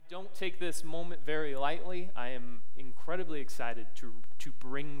don't take this moment very lightly. I am incredibly excited to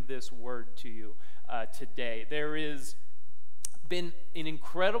bring this word to you today. There has been an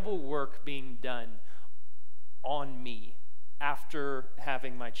incredible work being done on me after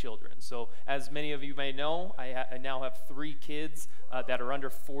having my children. So as many of you may know, I now have 3 kids that are under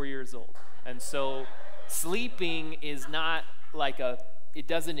 4 years old. And so sleeping is not like it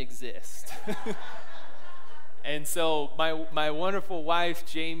doesn't exist. And so my wonderful wife,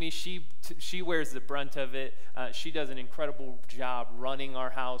 Jamie, she wears the brunt of it. She does an incredible job running our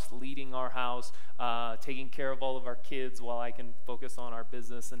house, leading our house, taking care of all of our kids while I can focus on our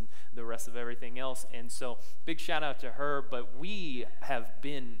business and the rest of everything else. And so big shout out to her. But we have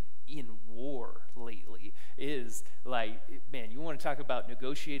been in war lately. Is like, man, you want to talk about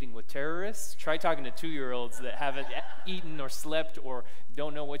negotiating with terrorists? Try talking to 2-year-olds that haven't eaten or slept or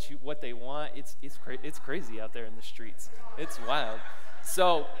don't know what they want. It's crazy out there in the streets. It's wild.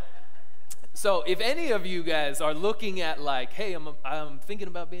 So if any of you guys are looking at like, hey, I'm thinking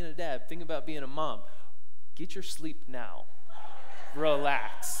about being a dad, thinking about being a mom, get your sleep now.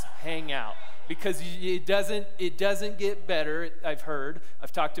 Relax, hang out. Because it doesn't get better.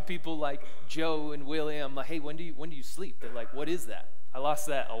 I've talked to people like Joe and William. Like, hey, when do you sleep? They're like, what is that? I lost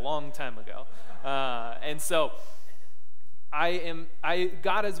that a long time ago. And so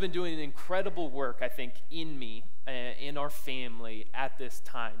God has been doing an incredible work, I think, in me, in our family at this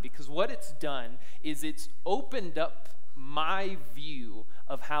time. Because what it's done is it's opened up my view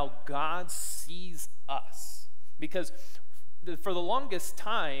of how God sees us. Because for the longest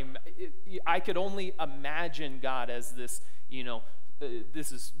time, I could only imagine God as this,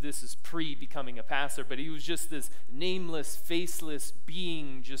 this is pre-becoming a pastor, but he was just this nameless, faceless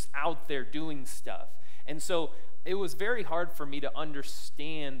being just out there doing stuff. And so it was very hard for me to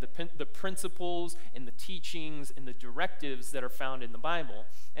understand the principles and the teachings and the directives that are found in the Bible.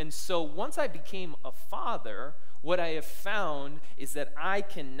 And so once I became a father, what I have found is that I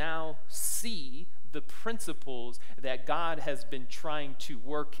can now see the principles that God has been trying to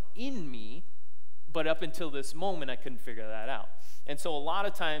work in me, but up until this moment, I couldn't figure that out. And so a lot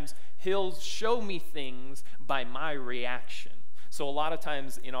of times, he'll show me things by my reaction. So a lot of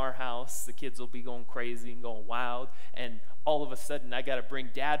times in our house, the kids will be going crazy and going wild, and all of a sudden, I got to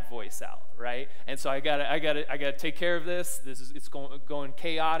bring dad voice out, right? And so I gotta take care of this. It's going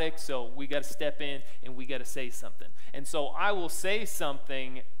chaotic, so we got to step in and we got to say something. And so I will say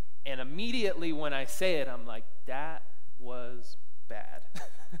something, and immediately when I say it, I'm like, that was bad.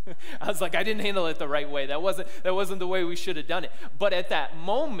 I was like, I didn't handle it the right way. That wasn't the way we should have done it. But at that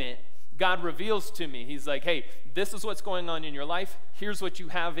moment, God reveals to me, he's like, hey, this is what's going on in your life. Here's what you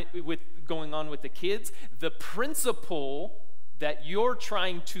have going on with the kids. The principle that you're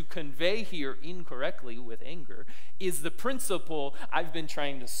trying to convey here incorrectly with anger is the principle I've been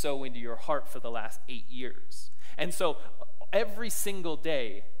trying to sow into your heart for the last 8 years. And so every single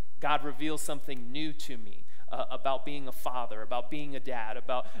day, God reveals something new to me about being a father, about being a dad,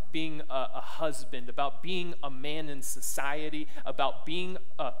 about being a husband, about being a man in society, about being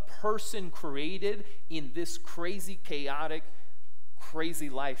a person created in this crazy, chaotic, crazy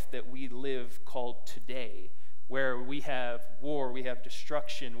life that we live called today, where we have war, we have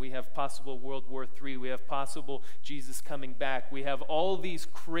destruction, we have possible World War III, we have possible Jesus coming back, we have all these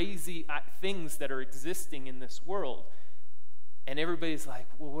crazy things that are existing in this world. And everybody's like,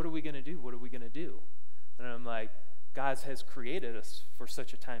 well, what are we going to do? What are we going to do? And I'm like, God has created us for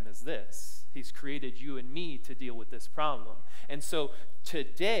such a time as this. He's created you and me to deal with this problem. And so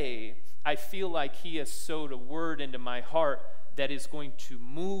today, I feel like he has sowed a word into my heart that is going to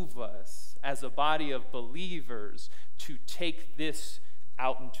move us as a body of believers to take this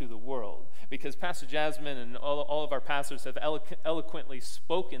out into the world. Because Pastor Jasmine and all of our pastors have eloquently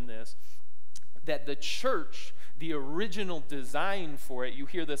spoken this, that the church, the original design for it, you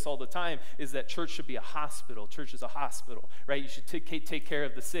hear this all the time, is that church should be a hospital. Church is a hospital, right? You should take care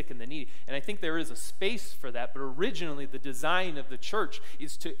of the sick and the needy. And I think there is a space for that, but originally the design of the church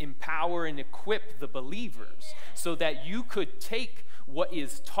is to empower and equip the believers so that you could take what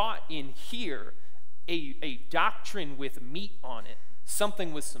is taught in here, a doctrine with meat on it,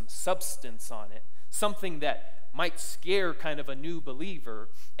 something with some substance on it, something that might scare kind of a new believer,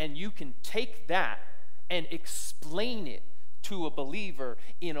 and you can take that and explain it to a believer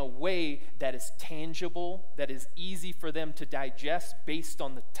in a way that is tangible, that is easy for them to digest based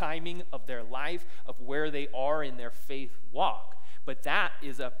on the timing of their life, of where they are in their faith walk. But that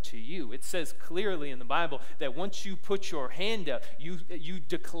is up to you. It says clearly in the Bible that once you put your hand up, you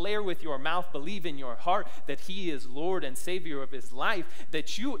declare with your mouth, believe in your heart that he is Lord and Savior of his life,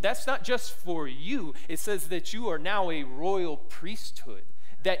 that's not just for you. It says that you are now a royal priesthood,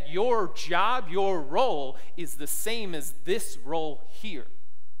 that your job, your role is the same as this role here.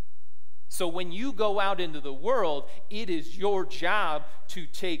 So when you go out into the world, it is your job to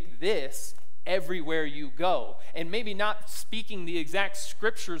take this everywhere you go. And maybe not speaking the exact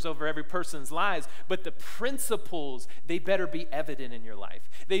scriptures over every person's lives, but the principles, they better be evident in your life.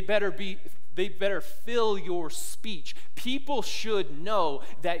 They better fill your speech. People should know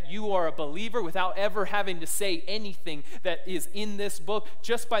that you are a believer without ever having to say anything that is in this book,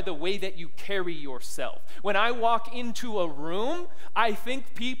 just by the way that you carry yourself. When I walk into a room, I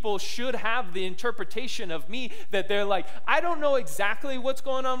think people should have the interpretation of me that they're like, I don't know exactly what's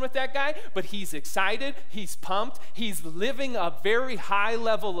going on with that guy, but he's excited, he's pumped, he's living a very high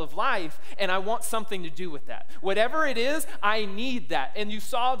level of life, and I want something to do with that. Whatever it is, I need that. And you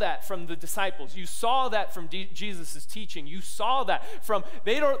saw that from the disciples. You saw that from Jesus' teaching. You saw that from,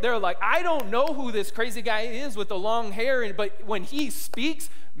 they're like, I don't know who this crazy guy is with the long hair, but when he speaks,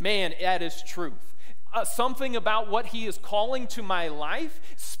 man, that is truth. Something about what he is calling to my life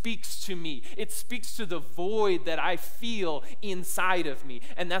speaks to me. It speaks to the void that I feel inside of me.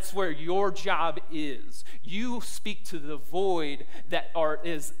 And that's where your job is. You speak to the void that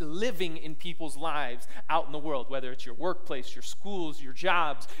is living in people's lives out in the world, whether it's your workplace, your schools, your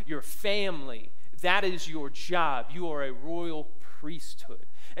jobs, your family. That is your job. You are a royal priesthood.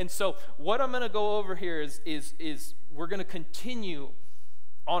 And so what I'm going to go over here is we're going to continue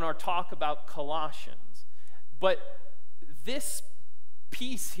on our talk about Colossians. But this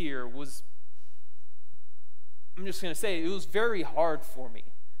piece here was, I'm just going to say, it was very hard for me.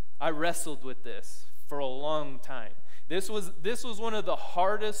 I wrestled with this for a long time. This was one of the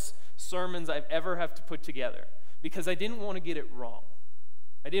hardest sermons I've ever had to put together because I didn't want to get it wrong.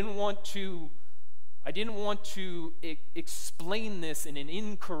 I didn't want to explain this in an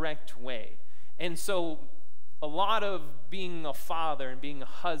incorrect way. And so a lot of being a father and being a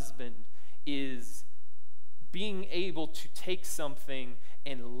husband is being able to take something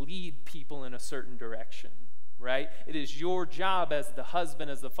and lead people in a certain direction, right? It is your job as the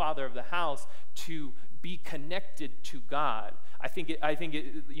husband, as the father of the house, to be connected to God. I think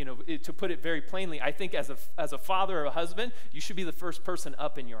to put it very plainly, I think as a father or a husband, you should be the first person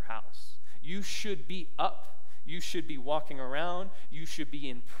up in your house. You should be up. You should be walking around. You should be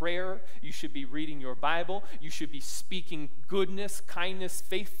in prayer. You should be reading your Bible. You should be speaking goodness, kindness,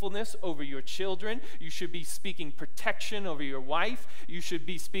 faithfulness over your children. You should be speaking protection over your wife. You should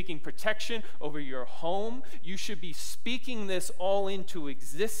be speaking protection over your home. You should be speaking this all into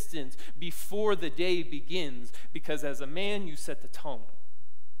existence before the day begins, because as a man, you set the tone.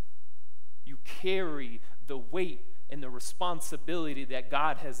 You carry the weight and the responsibility that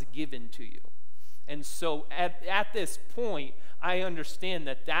God has given to you. And so at this point, I understand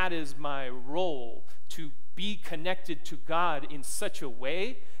that that is my role, to be connected to God in such a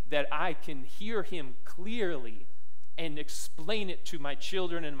way that I can hear him clearly and explain it to my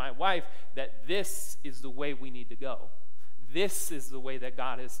children and my wife that this is the way we need to go. This is the way that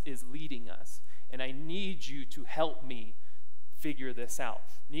God is leading us. And I need you to help me figure this out.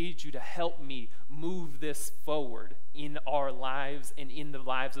 Need you to help me move this forward in our lives and in the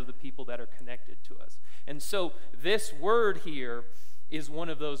lives of the people that are connected to us. And so this word here is one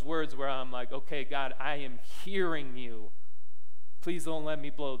of those words where I'm like, okay, God, I am hearing you. Please don't let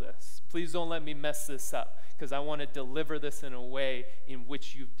me blow this. Please don't let me mess this up, because I want to deliver this in a way in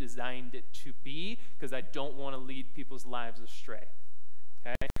which you've designed it to be, because I don't want to lead people's lives astray.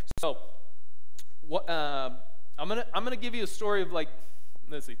 Okay? So what I'm gonna give you a story of, like,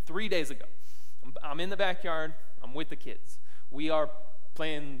 let's see, 3 days ago. I'm in the backyard. I'm with the kids. We are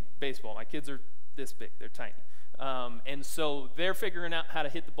playing baseball. My kids are this big. They're tiny. And so they're figuring out how to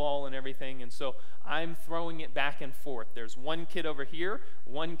hit the ball and everything. And so I'm throwing it back and forth. There's one kid over here,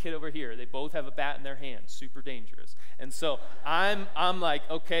 one kid over here. They both have a bat in their hand. Super dangerous. And so I'm like,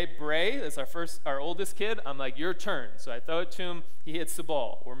 okay, Bray, that's our oldest kid. I'm like, your turn. So I throw it to him. He hits the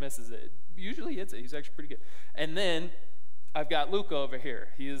ball or misses it. Usually hits it. He's actually pretty good. And then I've got Luca over here.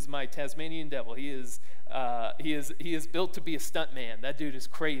 He is my Tasmanian devil. He is built to be a stunt man. That dude is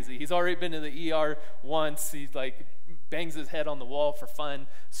crazy. He's already been to the ER once. He's like bangs his head on the wall for fun.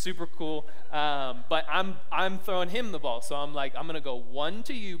 Super cool. But I'm throwing him the ball. So I'm like, I'm gonna go one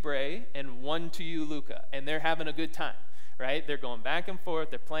to you, Bray, and one to you, Luca. And they're having a good time, right? They're going back and forth.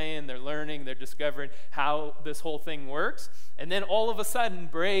 They're playing. They're learning. They're discovering how this whole thing works. And then all of a sudden,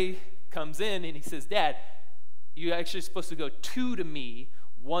 Bray comes in and he says, Dad, you're actually supposed to go 2 to me,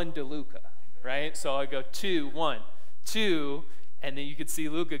 1 to Luca, right? So I go 2, 1, 2, And then you could see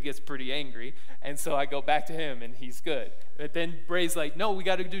Luca gets pretty angry. And so I go back to him, and he's good. But then Bray's like, no, we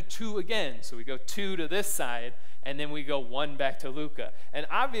got to do 2 again. So we go 2 to this side, and then we go 1 back to Luca. And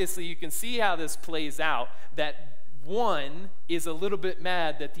obviously you can see how this plays out, that one is a little bit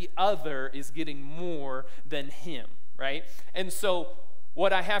mad that the other is getting more than him, right? And so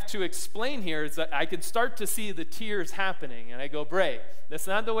what I have to explain here is that I can start to see the tears happening, and I go, Bray, that's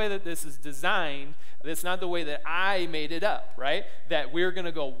not the way that this is designed. That's not the way that I made it up, right? That we're going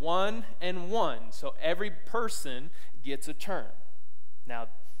to go 1 and 1, so every person gets a turn. Now,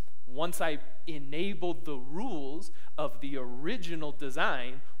 once I enabled the rules of the original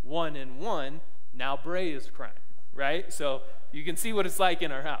design, 1 and 1, now Bray is crying, right? So you can see what it's like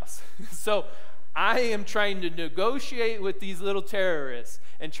in our house. So I am trying to negotiate with these little terrorists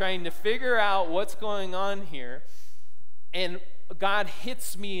and trying to figure out what's going on here. And God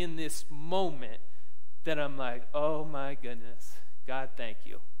hits me in this moment that I'm like, oh my goodness, God, thank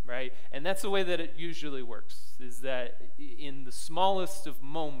you, right? And that's the way that it usually works, is that in the smallest of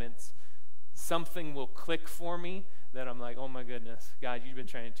moments, something will click for me that I'm like, oh my goodness, God, you've been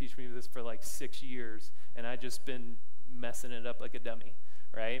trying to teach me this for like 6 years, and I've just been messing it up like a dummy,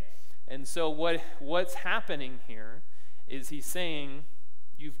 right? And so what's happening here is he's saying,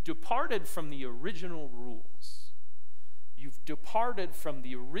 you've departed from the original rules. You've departed from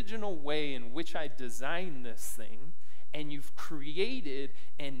the original way in which I designed this thing, and you've created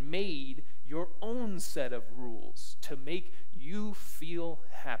and made your own set of rules to make you feel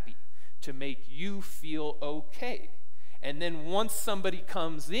happy, to make you feel okay. And then once somebody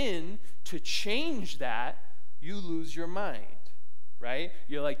comes in to change that, you lose your mind, right?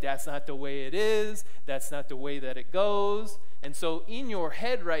 You're like, that's not the way it is. That's not the way that it goes. And so in your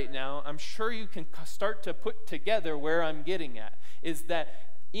head right now, I'm sure you can start to put together where I'm getting at, is that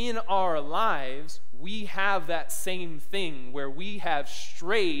in our lives, we have that same thing where we have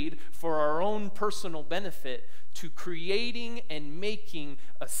strayed for our own personal benefit to creating and making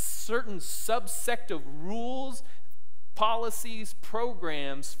a certain subsect of rules, policies,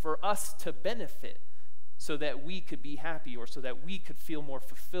 programs for us to benefit, so that we could be happy, or so that we could feel more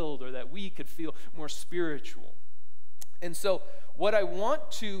fulfilled, or that we could feel more spiritual. And so what I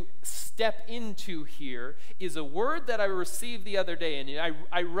want to step into here is a word that I received the other day, and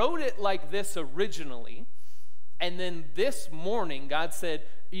I wrote it like this originally, and then this morning God said,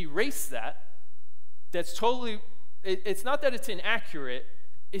 erase that. That's totally, it's not that it's inaccurate,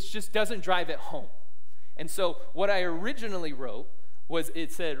 it just doesn't drive it home. And so what I originally wrote was,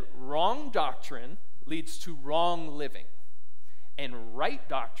 it said, wrong doctrine leads to wrong living, and right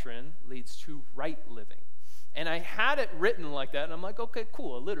doctrine leads to right living. And I had it written like that, and I'm like, okay,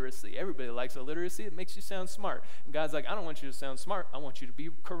 cool, illiteracy. Everybody likes illiteracy. It makes you sound smart. And God's like, I don't want you to sound smart. I want you to be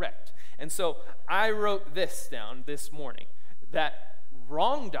correct. And so I wrote this down this morning, that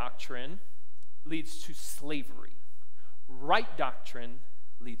wrong doctrine leads to slavery. Right doctrine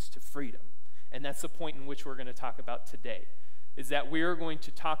leads to freedom. And that's the point in which we're going to talk about today, is that we are going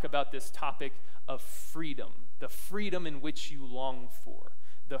to talk about this topic of freedom, the freedom in which you long for,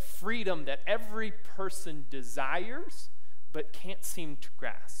 the freedom that every person desires but can't seem to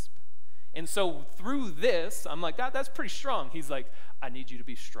grasp. And so through this, I'm like, God, that's pretty strong. He's like, I need you to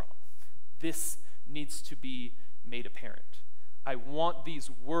be strong. This needs to be made apparent. I want these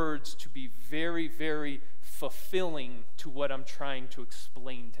words to be very, very fulfilling to what I'm trying to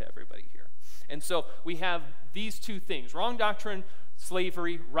explain to everybody here. And so we have these two things: wrong doctrine,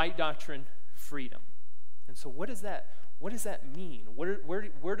 slavery; right doctrine, freedom. And so what does that mean?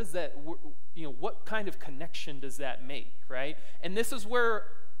 Where does that, what kind of connection does that make, right? And this is where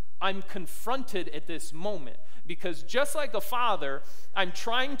I'm confronted at this moment, because just like a father, I'm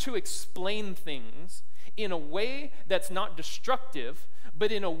trying to explain things in a way that's not destructive,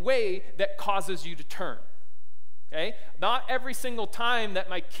 but in a way that causes you to turn. Okay? Not every single time that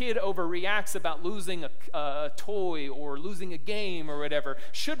my kid overreacts about losing a toy or losing a game or whatever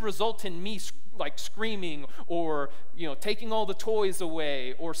should result in me like screaming or taking all the toys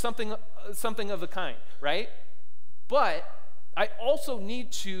away or something of the kind, right? But I also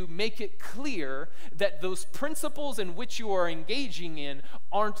need to make it clear that those principles in which you are engaging in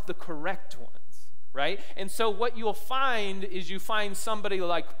aren't the correct ones. Right? And so what you'll find is you find somebody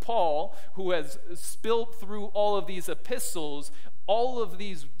like Paul, who has spilled through all of these epistles, all of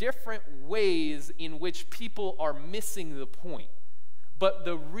these different ways in which people are missing the point. But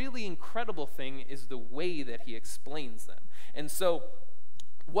the really incredible thing is the way that he explains them. And so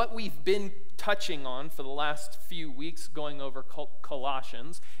what we've been touching on for the last few weeks going over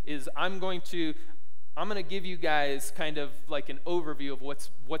Colossians is I'm going to give you guys kind of like an overview of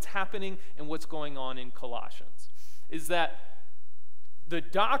what's happening and what's going on in Colossians. Is that The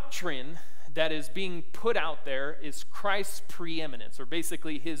doctrine that is being put out there is Christ's preeminence, or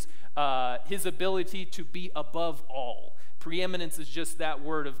basically his ability to be above all. Preeminence is just that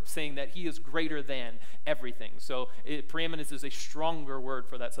word of saying that he is greater than everything. So preeminence is a stronger word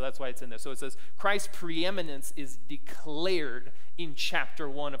for that, so that's why it's in there. So it says Christ's preeminence is declared in chapter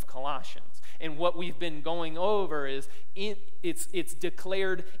 1 of Colossians. And what we've been going over is it's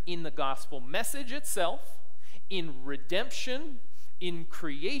declared in the gospel message itself, in redemption, in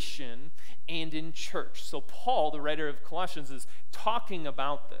creation, and in church. So Paul, the writer of Colossians, is talking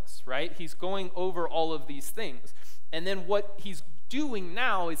about this, right? He's going over all of these things. And then what he's doing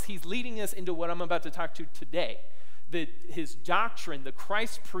now is he's leading us into what I'm about to talk to today. His doctrine, the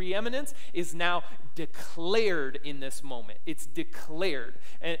Christ preeminence, is now declared in this moment. It's declared.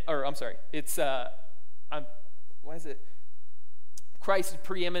 Christ's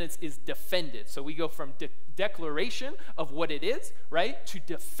preeminence is defended. So we go from declaration of what it is, right, to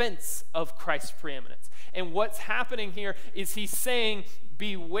defense of Christ's preeminence. And what's happening here is he's saying,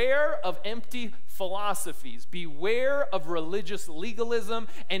 beware of empty philosophies, beware of religious legalism,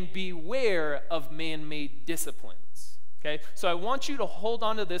 and beware of man-made disciplines. Okay, so I want you to hold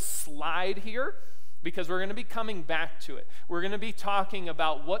on to this slide here, because we're going to be coming back to it. We're going to be talking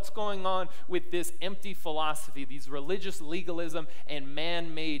about what's going on with this empty philosophy, these religious legalism and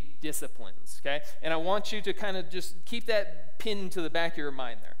man-made disciplines, okay? And I want you to kind of just keep that pinned to the back of your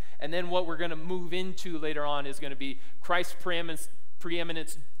mind there. And then what we're going to move into later on is going to be Christ's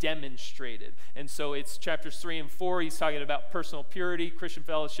preeminence demonstrated. And so it's chapters 3 and 4. He's talking about personal purity, Christian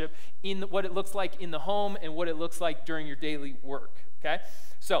fellowship, in what it looks like in the home and what it looks like during your daily work, okay?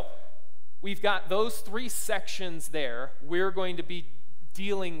 So we've got those 3 sections there. We're going to be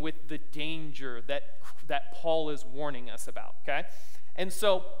dealing with the danger that Paul is warning us about, okay? And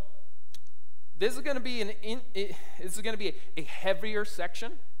so this is going to be a heavier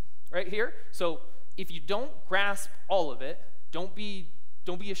section right here. So if you don't grasp all of it, don't be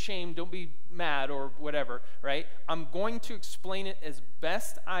ashamed, don't be mad or whatever, right? I'm going to explain it as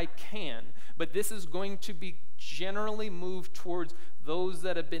best I can, but this is going to be generally moved towards those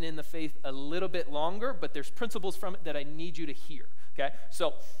that have been in the faith a little bit longer, but there's principles from it that I need you to hear, okay?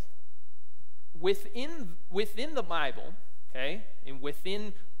 So within the Bible, okay, and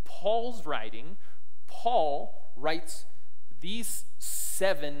within Paul's writing, Paul writes these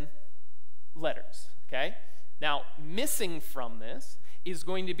 7 letters, okay? Now, missing from this is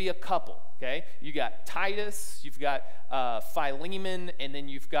going to be a couple, okay? You got Titus, you've got Philemon, and then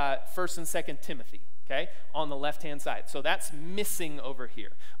you've got 1st and 2nd Timothy, okay, on the left-hand side. So that's missing over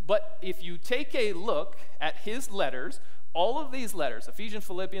here. But if you take a look at his letters, all of these letters, Ephesians,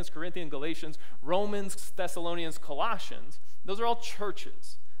 Philippians, Corinthians, Galatians, Romans, Thessalonians, Colossians, those are all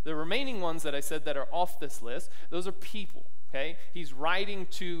churches. The remaining ones that I said that are off this list, those are people. Okay? He's writing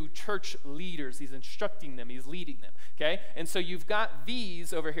to church leaders. He's instructing them. He's leading them. Okay? And so you've got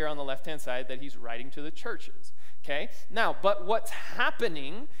these over here on the left-hand side that he's writing to the churches. Okay? Now, but what's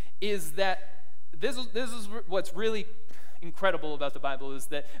happening is that this is what's really incredible about the Bible is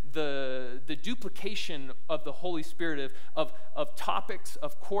that the duplication of the Holy Spirit of topics,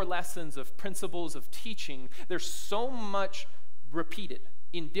 of core lessons, of principles, of teaching, there's so much repeated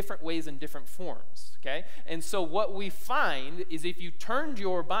in different ways and different forms, okay? And so what we find is if you turned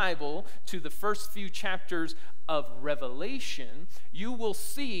your Bible to the first few chapters of Revelation, you will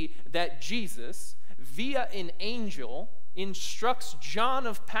see that Jesus, via an angel, instructs John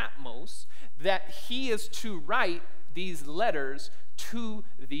of Patmos that he is to write these letters to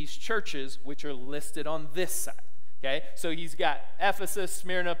these churches, which are listed on this side. Okay, so he's got Ephesus,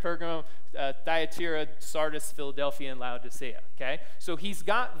 Smyrna, Pergamum, Thyatira, Sardis, Philadelphia, and Laodicea. Okay, so he's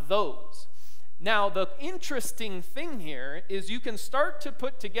got those. Now, the interesting thing here is you can start to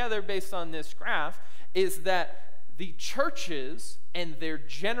put together, based on this graph, is that the churches and their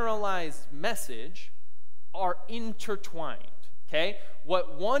generalized message are intertwined. Okay,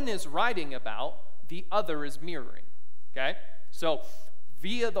 what one is writing about, the other is mirroring. Okay, so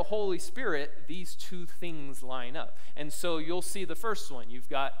via the Holy Spirit, these 2 things line up. And so you'll see the first one. You've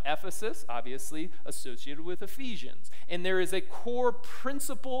got Ephesus, obviously associated with Ephesians. And there is a core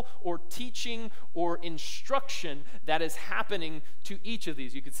principle or teaching or instruction that is happening to each of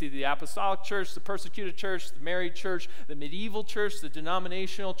these. You can see the apostolic church, the persecuted church, the married church, the medieval church, the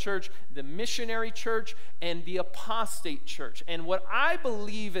denominational church, the missionary church, and the apostate church. And what I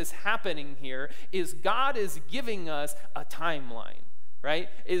believe is happening here is God is giving us a timeline. Right,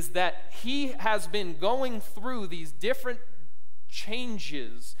 is that he has been going through these different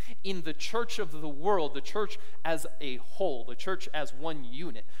changes in the church of the world, the church as a whole, the church as one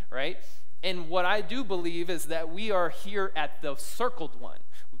unit, right? And what I do believe is that we are here at the circled one,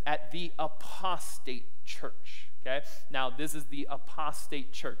 at the apostate church. Okay? Now, this is the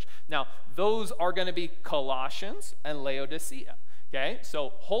apostate church. Now, those are going to be Colossians and Laodicea. Okay?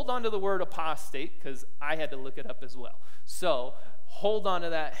 So hold on to the word apostate, because I had to look it up as well. So hold on to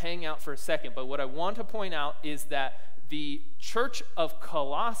that, hang out for a second. But what I want to point out is that the church of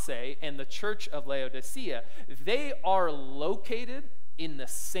Colossae and the church of Laodicea, they are located in the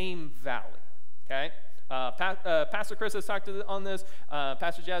same valley. Okay? Pastor Chris has talked on this.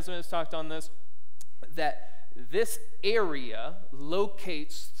 Pastor Jasmine has talked on this. That this area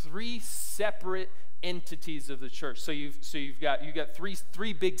locates three separate entities of the church. So you've got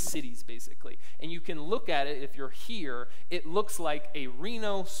three big cities basically, and you can look at it if you're here. It looks like a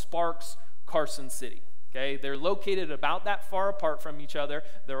Reno, Sparks, Carson City. Okay, they're located about that far apart from each other.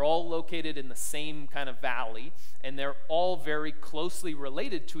 They're all located in the same kind of valley, and they're all very closely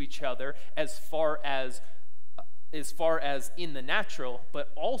related to each other as far as in the natural, but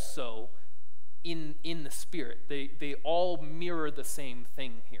also in the spirit. They all mirror the same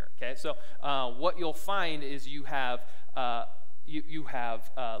thing here. Okay, so what you'll find is you have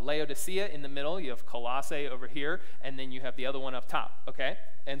Laodicea in the middle, you have Colossae over here, and then you have the other one up top. Okay,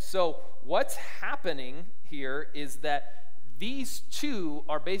 and so what's happening here is that these two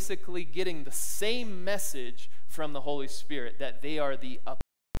are basically getting the same message from the Holy Spirit, that they are the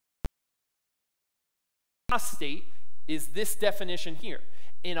apostate. Is this definition here?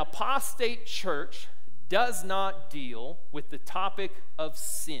 An apostate church does not deal with the topic of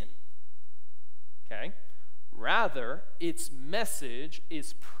sin. Okay? Rather, its message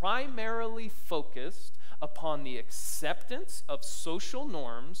is primarily focused upon the acceptance of social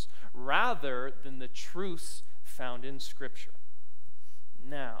norms rather than the truths found in Scripture.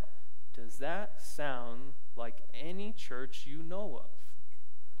 Now, does that sound like any church you know of?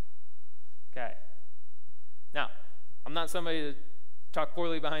 Okay. Now, I'm not somebody to talk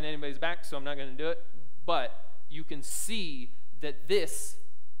poorly behind anybody's back, so I'm not going to do it, but you can see that this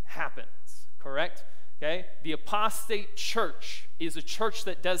happens, correct? Okay? The apostate church is a church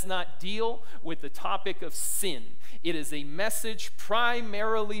that does not deal with the topic of sin. It is a message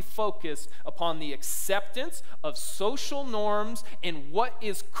primarily focused upon the acceptance of social norms and what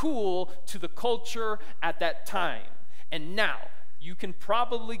is cool to the culture at that time. And now, you can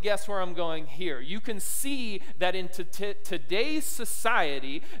probably guess where I'm going here. You can see that in today's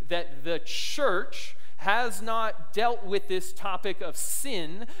society that the church has not dealt with this topic of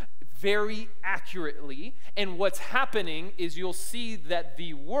sin very accurately, and what's happening is you'll see that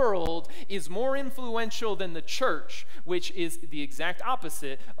the world is more influential than the church, which is the exact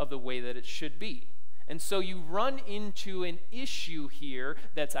opposite of the way that it should be. And so you run into an issue here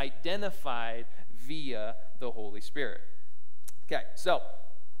that's identified via the Holy Spirit. Okay, so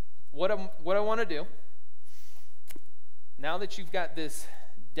what I want to do, now that you've got this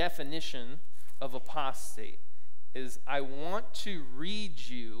definition of apostate, is I want to read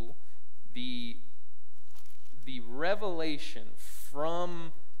you the revelation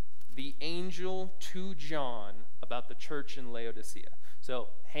from the angel to John about the church in Laodicea. So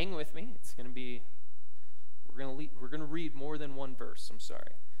hang with me. It's going to be, we're going to read more than one verse. I'm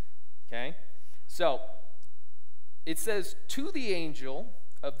sorry. Okay? So it says, to the angel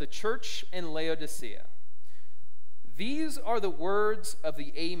of the church in Laodicea, these are the words of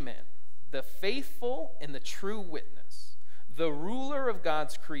the Amen, the faithful and the true witness, the ruler of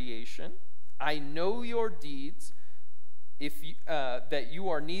God's creation. I know your deeds, that you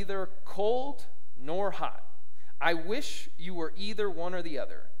are neither cold nor hot. I wish you were either one or the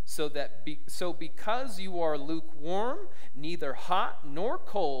other. So because you are lukewarm, neither hot nor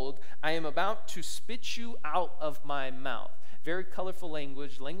cold, I am about to spit you out of my mouth. Very colorful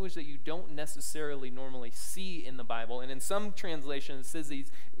language that you don't necessarily normally see in the Bible. And in some translations, it says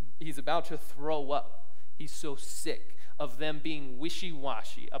he's about to throw up. He's so sick of them being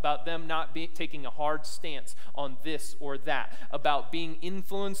wishy-washy, about them not taking a hard stance on this or that, about being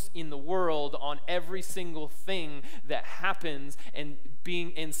influenced in the world on every single thing that happens, and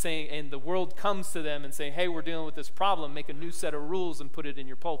the world comes to them and saying, hey, we're dealing with this problem, make a new set of rules and put it in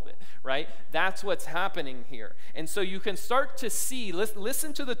your pulpit, right? That's what's happening here. And so you can start to see,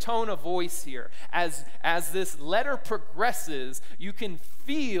 listen to the tone of voice here. As this letter progresses, you can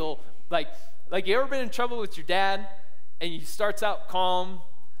feel like you ever been in trouble with your dad? And he starts out calm,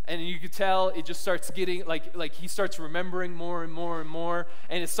 and you can tell it just starts getting, like he starts remembering more and more and more,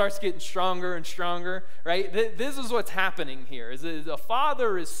 and it starts getting stronger and stronger, right? This is what's happening here, is the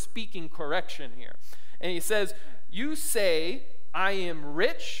father is speaking correction here. And he says, you say, I am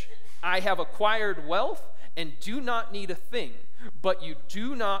rich, I have acquired wealth, and do not need a thing. but you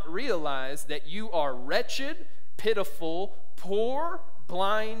do not realize that you are wretched, pitiful, poor,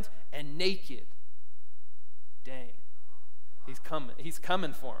 blind, and naked. Dang. He's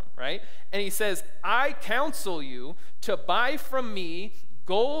coming for him, right? And he says, I counsel you to buy from me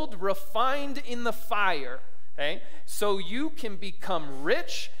gold refined in the fire, okay? So you can become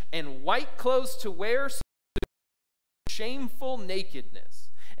rich, and white clothes to wear, so shameful nakedness,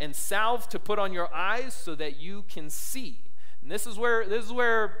 and salve to put on your eyes so that you can see. And this is where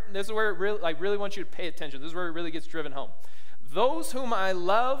it really, I really want you to pay attention. This is where it really gets driven home. Those whom I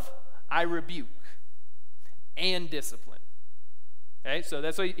love, I rebuke and discipline. Okay, so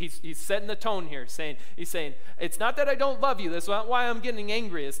that's why he's setting the tone here. He's saying, it's not that I don't love you. That's not why I'm getting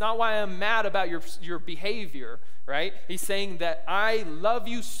angry. It's not why I'm mad about your behavior, right? He's saying that I love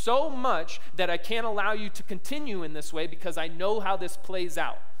you so much that I can't allow you to continue in this way because I know how this plays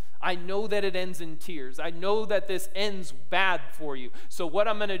out. I know that it ends in tears. I know that this ends bad for you. So what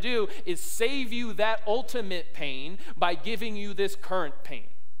I'm going to do is save you that ultimate pain by giving you this current pain.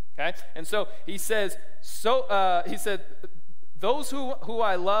 Okay? And so he says, those who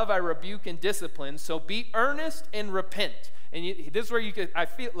I love, I rebuke and discipline. So be earnest and repent. And this is where you could. I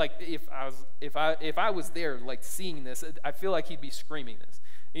feel like if I was there, like seeing this, I feel like he'd be screaming this.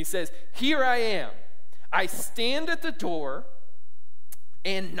 And he says, "Here I am. I stand at the door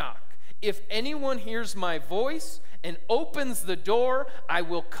and knock. If anyone hears my voice and opens the door, I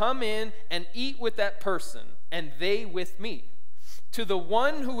will come in and eat with that person, and they with me. To the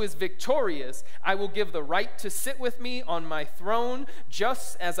one who is victorious, I will give the right to sit with me on my throne,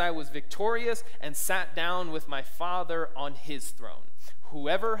 just as I was victorious and sat down with my Father on his throne.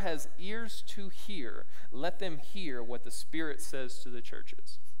 Whoever has ears to hear, let them hear what the Spirit says to the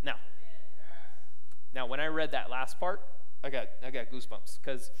churches." Now, when I read that last part, I got goosebumps,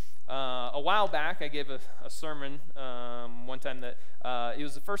 because a while back I gave a sermon one time that it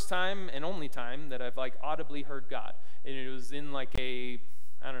was the first time and only time that I've like audibly heard God, and it was in like I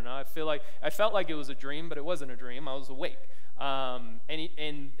don't know, I felt like it was a dream, but it wasn't a dream. I was awake, and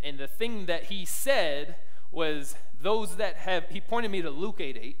the thing that he said was, those that have, he pointed me to Luke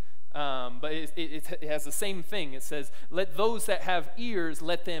 8:8. But it has the same thing. It says, let those that have ears,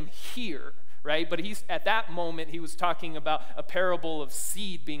 let them hear. Right? But at that moment, he was talking about a parable of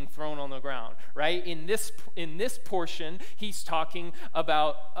seed being thrown on the ground. Right? In this portion, he's talking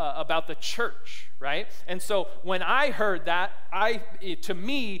about the church. Right? And so when I heard that, to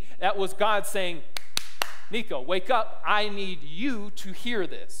me, that was God saying, Nico, wake up. I need you to hear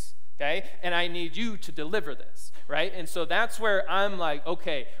this. Okay? And I need you to deliver this. Right? And so that's where I'm like,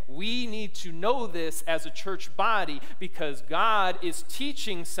 okay, we need to know this as a church body, because God is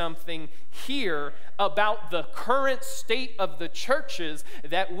teaching something here about the current state of the churches,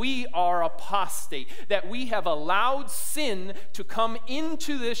 that we are apostate, that we have allowed sin to come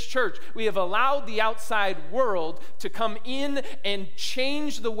into this church. We have allowed the outside world to come in and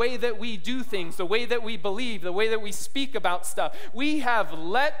change the way that we do things, the way that we believe, the way that we speak about stuff. We have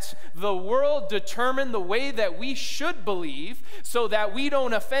let the world determine the way that we should believe, so that we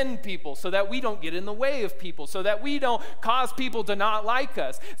don't offend people, so that we don't get in the way of people, so that we don't cause people to not like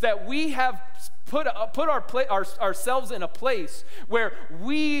us, that we have put ourselves in a place where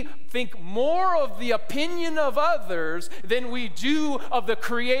we think more of the opinion of others than we do of the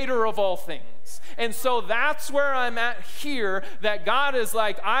creator of all things. And so that's where I'm at here, that God is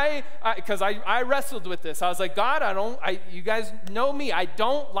like, because I wrestled with this. I was like, God, you guys know me. I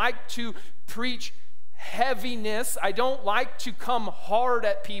don't like to preach heaviness. I don't like to come hard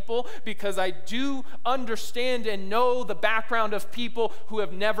at people, because I do understand and know the background of people who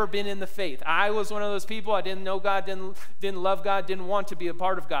have never been in the faith. I was one of those people. I didn't know God, didn't love God, didn't want to be a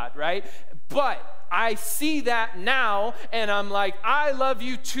part of God, right? But I see that now, and I'm like, I love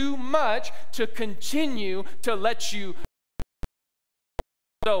you too much to continue to let you.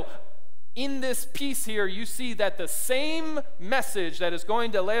 So in this piece here, you see that the same message that is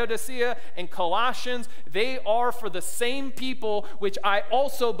going to Laodicea and Colossians, they are for the same people, which I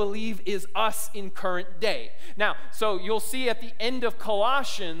also believe is us in current day. Now, so you'll see at the end of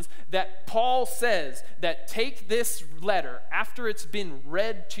Colossians that Paul says that take this letter after it's been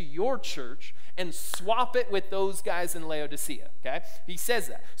read to your church and swap it with those guys in Laodicea, okay? He says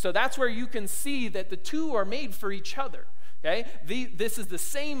that. So that's where you can see that the two are made for each other. Okay? This is the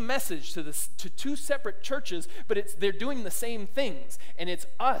same message to two separate churches, but they're doing the same things. And it's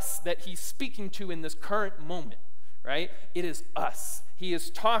us that he's speaking to in this current moment, right? It is us. He is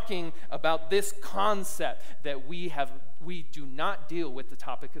talking about this concept that we do not deal with the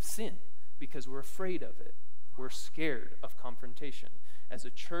topic of sin because we're afraid of it. We're scared of confrontation. As a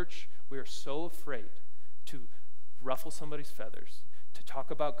church, we are so afraid to ruffle somebody's feathers, to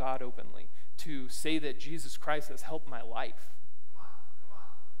talk about God openly, to say that Jesus Christ has helped my life.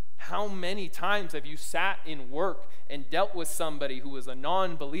 How many times have you sat in work and dealt with somebody who was a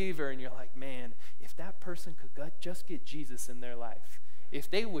non-believer, and you're like, man, if that person could just get Jesus in their life, if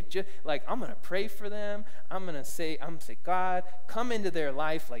they would just, like, I'm going to pray for them, I'm going to say, God, come into their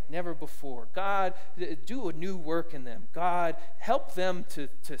life like never before. God, do a new work in them. God, help them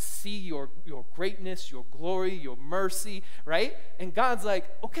to see your greatness, your glory, your mercy, right? And God's like,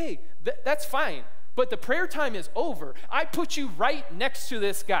 okay, that's fine. But the prayer time is over. I put you right next to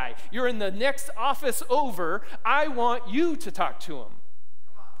this guy. You're in the next office over. I want you to talk to him.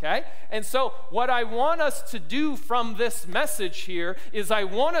 Okay? And so what I want us to do from this message here is I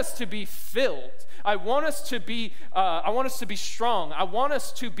want us to be filled. I want us to be strong. I want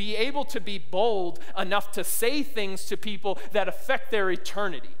us to be able to be bold enough to say things to people that affect their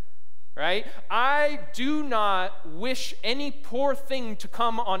eternity. Right? I do not wish any poor thing to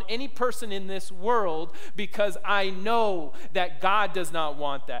come on any person in this world, because I know that God does not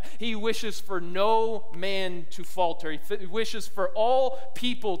want that. He wishes for no man to falter. He wishes for all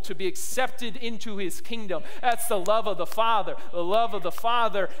people to be accepted into his kingdom. That's the love of the Father. The love of the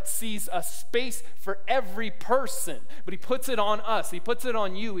Father sees a space for every person, but he puts it on us. He puts it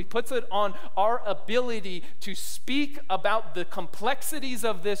on you. He puts it on our ability to speak about the complexities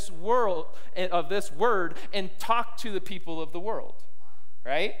of this world, of this word, and talk to the people of the world,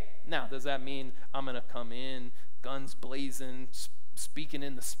 right? Now, does that mean I'm going to come in guns blazing, speaking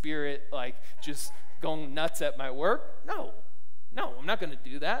in the Spirit, like just going nuts at my work? No, I'm not going to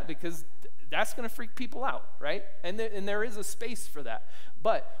do that, because that's going to freak people out, right? And there is a space for that.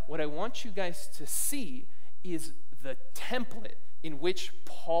 But what I want you guys to see is the template in which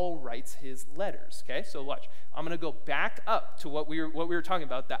Paul writes his letters. Okay, so watch. I'm going to go back up to what we were talking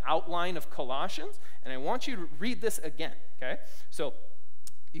about, the outline of Colossians, and I want you to read this again. Okay, so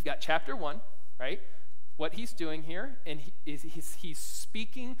you've got chapter 1, right? What he's doing here, and he's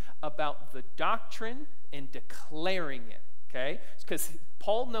speaking about the doctrine and declaring it. Okay, because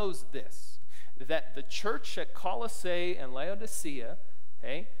Paul knows this, that the church at Colossae and Laodicea,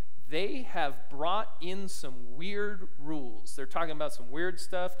 okay, they have brought in some weird rules. They're talking about some weird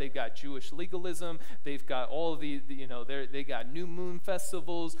stuff. They've got Jewish legalism. They've got all of they got new moon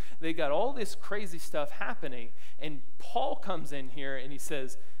festivals. They got all this crazy stuff happening. And Paul comes in here and he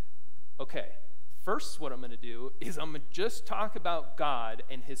says, okay, first what I'm going to do is I'm going to just talk about God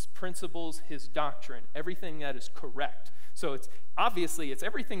and his principles, his doctrine, everything that is correct. So it's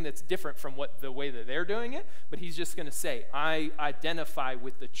everything that's different from the way that they're doing it, but he's just going to say, I identify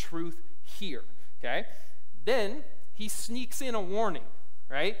with the truth here, okay? Then he sneaks in a warning,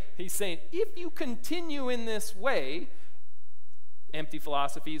 right? He's saying, if you continue in this way, empty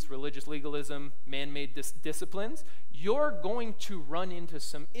philosophies, religious legalism, man-made disciplines, you're going to run into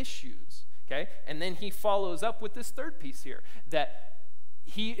some issues, okay? And then he follows up with this third piece here, that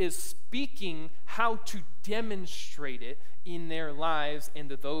he is speaking how to demonstrate it in their lives and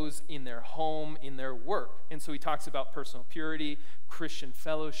to those in their home, in their work. And so he talks about personal purity, Christian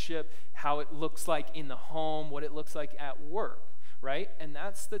fellowship, how it looks like in the home, what it looks like at work, right? And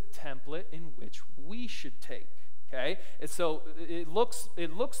that's the template in which we should take, okay? And so it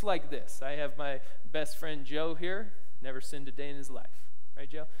looks like this. I have my best friend Joe here, never sinned a day in his life, right,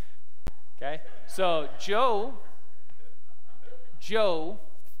 Joe? Okay? So Joe,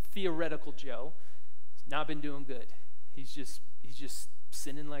 theoretical Joe, has not been doing good. He's just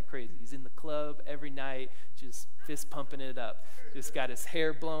sinning like crazy. He's in the club every night, just fist pumping it up. Just got his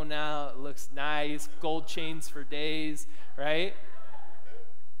hair blown out, looks nice, gold chains for days, right?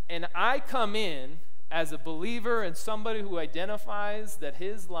 And I come in as a believer and somebody who identifies that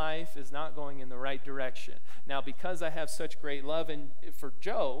his life is not going in the right direction. Now, because I have such great love for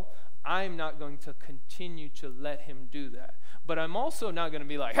Joe, I'm not going to continue to let him do that. But I'm also not going to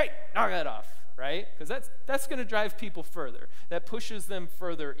be like, hey, knock that off, right? Because that's going to drive people further. That pushes them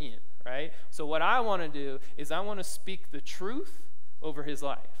further in, right? So what I want to do is I want to speak the truth over his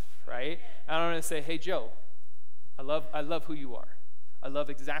life, right? I don't want to say, hey, Joe, I love who you are. I love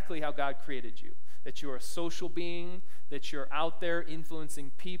exactly how God created you. That you're a social being, that you're out there influencing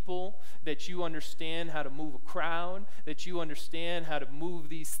people, that you understand how to move a crowd, that you understand how to move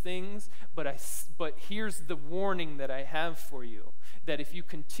these things. But here's the warning that I have for you, that if you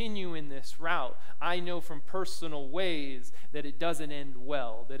continue in this route, I know from personal ways that it doesn't end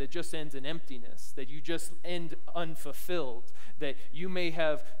well, that it just ends in emptiness, that you just end unfulfilled, that you may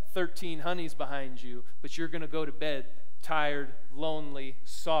have 13 honeys behind you, but you're going to go to bed tired, lonely,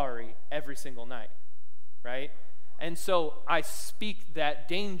 sorry every single night, right? And so I speak that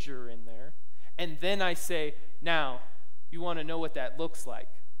danger in there, and then I say, Now, you want to know what that looks like?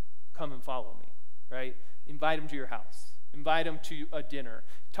 Come and follow me, right? Invite them to your house. Invite them to a dinner.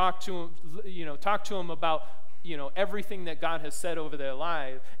 Talk to them about, everything that God has said over their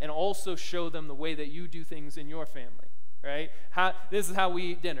life, and also show them the way that you do things in your family, right? This is how we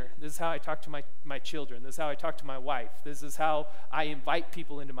eat dinner. This is how I talk to my children. This is how I talk to my wife. This is how I invite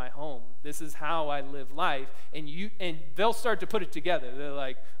people into my home. This is how I live life. And they'll start to put it together. They're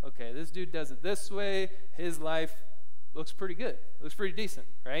like, okay, this dude does it this way. His life looks pretty good. Looks pretty decent,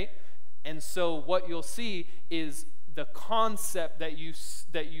 right? And so what you'll see is the concept that you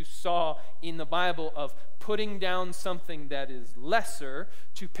saw in the Bible of putting down something that is lesser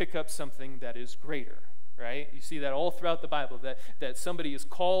to pick up something that is greater, right? You see that all throughout the Bible, that somebody is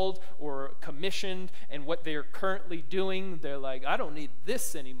called or commissioned, and what they're currently doing, they're like, I don't need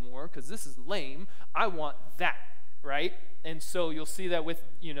this anymore because this is lame. I want that, right? And so you'll see that with,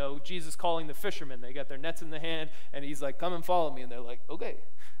 Jesus calling the fishermen. They got their nets in the hand, and he's like, come and follow me. And they're like, okay,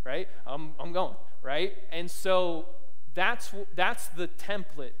 right? I'm going, right? And so that's the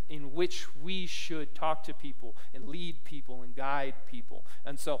template in which we should talk to people and lead people and guide people.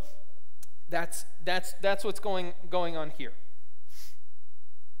 And so that's what's going on here.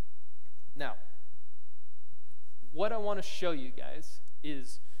 Now, what I want to show you guys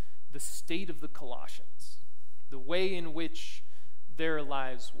is the state of the Colossians, the way in which their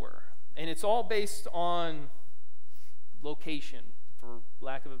lives were. And it's all based on location, for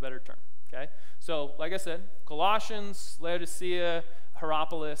lack of a better term. Okay, so like I said, Colossians, Laodicea,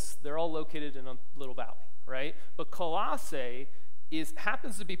 Hierapolis, they're all located in a little valley, right? But Colossae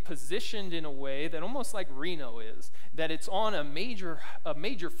happens to be positioned in a way that almost like Reno is, that it's on a major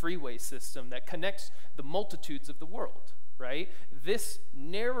freeway system that connects the multitudes of the world, right? This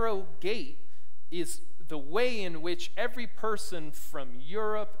narrow gate is the way in which every person from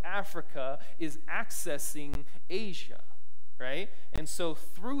Europe, Africa, is accessing Asia, right? And so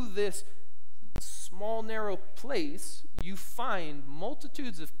through this small, narrow place, you find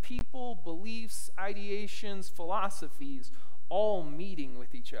multitudes of people, beliefs, ideations, philosophies, all meeting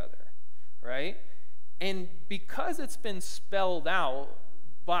with each other, right? And because it's been spelled out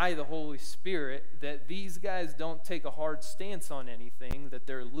by the Holy Spirit that these guys don't take a hard stance on anything, that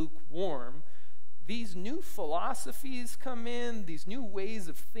they're lukewarm, these new philosophies come in, these new ways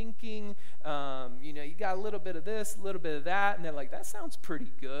of thinking. You got a little bit of this, a little bit of that, and they're like, that sounds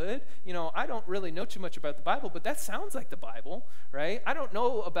pretty good. I don't really know too much about the Bible, but that sounds like the Bible, right? I don't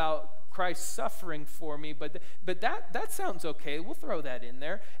know about Christ suffering for me, but that sounds okay. We'll throw that in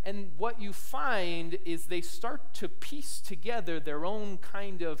there. And what you find is they start to piece together their own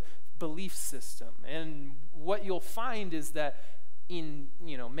kind of belief system. And what you'll find is that in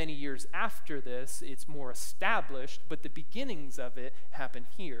many years after this, it's more established, but the beginnings of it happen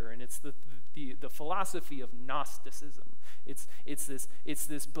here, and it's the philosophy of Gnosticism. It's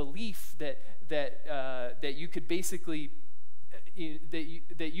this belief that you could basically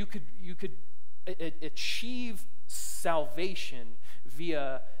that you could achieve salvation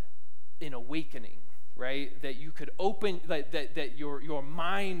via an awakening, right? That you could open, that your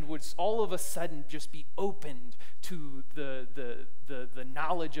mind would all of a sudden just be opened to the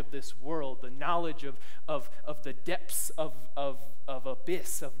knowledge of this world, the knowledge of the depths of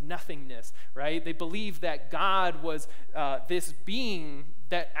abyss, of nothingness, right? They believed that God was this being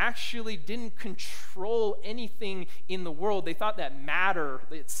that actually didn't control anything in the world. They thought that matter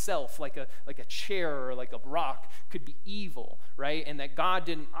itself, like a chair or like a rock, could be evil, right? And that God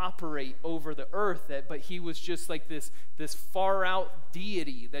didn't operate over the earth, but he was just like this far out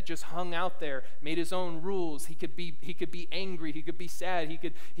deity that just hung out there, made his own rules. He could be angry, he could be sad,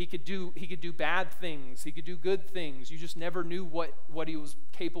 he could do bad things, he could do good things. You just never knew what he was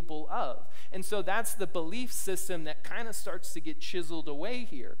capable of. And so that's the belief system that kind of starts to get chiseled away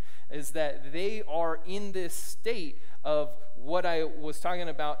here, is that they are in this state of what I was talking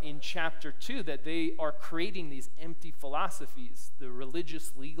about in chapter 2, that they are creating these empty philosophies, the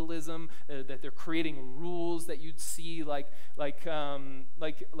religious legalism, that they're creating rules that you'd see like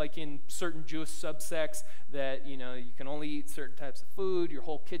in certain Jewish subsects, that you can only eat certain types of food, your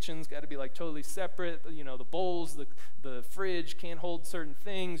whole kitchen's got to be like totally separate, the bowls, the fridge can't hold certain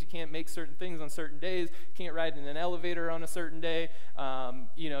things, you can't make certain things on certain days, can't ride in an elevator on a certain day.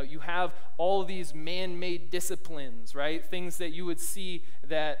 You have all these man-made disciplines, right? Things that you would see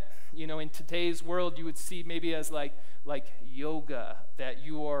that, in today's world you would see maybe as like yoga, that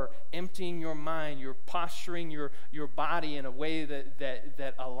you are emptying your mind, you're posturing your body in a way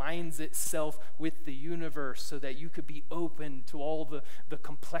that aligns itself with the universe so that you could be open to all the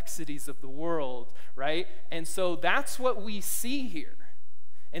complexities of the world, right? And so that's what we see here.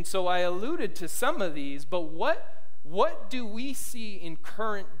 And so I alluded to some of these, but what do we see in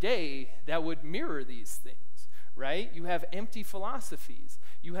current day that would mirror these things, right? You have empty philosophies.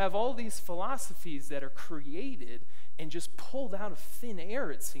 You have all these philosophies that are created and just pulled out of thin air,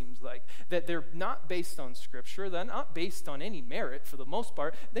 it seems like, that they're not based on Scripture. They're not based on any merit for the most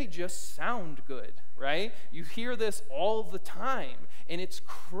part. They just sound good, right? You hear this all the time, and it's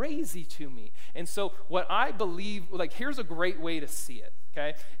crazy to me. And so what I believe, like, here's a great way to see it,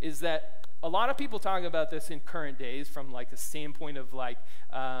 okay, is that a lot of people talk about this in current days from like the standpoint of like,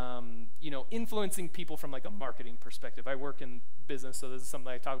 influencing people from like a marketing perspective. I work in business, so this is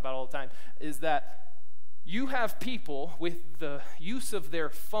something I talk about all the time, is that you have people with the use of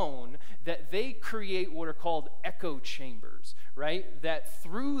their phone that they create what are called echo chambers, right? That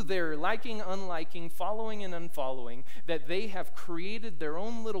through their liking, unliking, following and unfollowing, that they have created their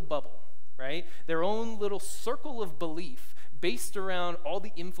own little bubble, right? Their own little circle of belief based around all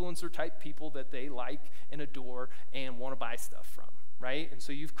the influencer type people that they like and adore and want to buy stuff from, right? And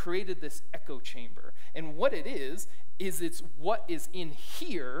so you've created this echo chamber. And what it is it's what is in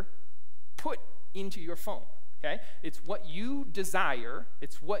here put into your phone, okay? It's what you desire,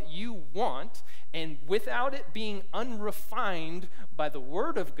 it's what you want, and without it being unrefined by the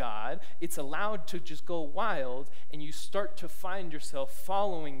Word of God, it's allowed to just go wild, and you start to find yourself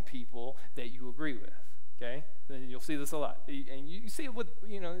following people that you agree with, okay? You'll see this a lot. And you see it with,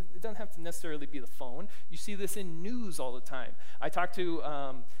 it doesn't have to necessarily be the phone. You see this in news all the time. I talked to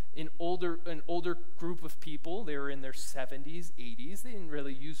an older group of people. They were in their 70s, 80s. They didn't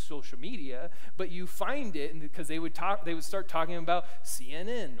really use social media, but you find it because they would start talking about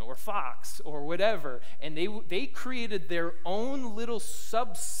CNN or Fox or whatever, and they created their own little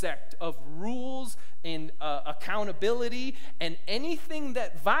subsect of rules and accountability, and anything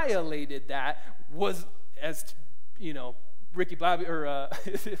that violated that was, as Ricky Bobby, or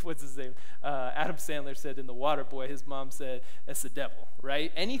what's his name? Adam Sandler said in The Waterboy, his mom said, that's the devil,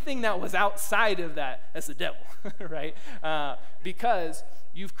 right? Anything that was outside of that, that's the devil, right? Because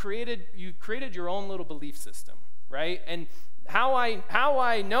you've created your own little belief system, right? And how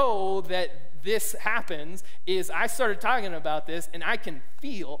I know that this happens is I started talking about this, and I can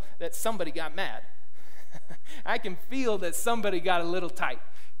feel that somebody got mad. I can feel that somebody got a little tight,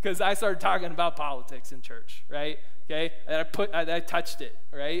 because I started talking about politics in church, right? Okay, and I touched it,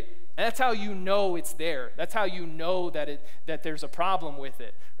 right? And that's how you know it's there. That's how you know that there's a problem with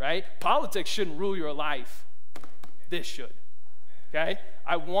it, right? Politics shouldn't rule your life. This should, okay?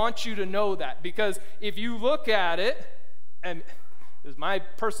 I want you to know that, because if you look at it, and this is my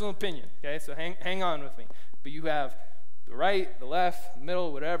personal opinion, okay? So hang on with me. But you have the right, the left, the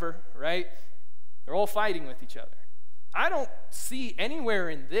middle, whatever, right? They're all fighting with each other. I don't see anywhere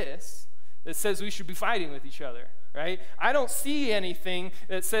in this that says we should be fighting with each other, right? I don't see anything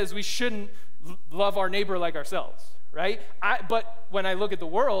that says we shouldn't love our neighbor like ourselves, right? But when I look at the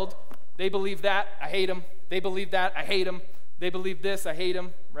world, they believe that, I hate them. They believe that, I hate them. They believe this, I hate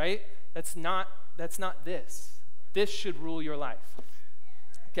them, right? That's not this. This should rule your life.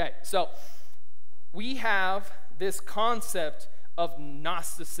 Okay, so we have this concept of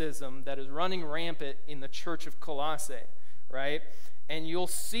Gnosticism that is running rampant in the church of Colossae, right? And you'll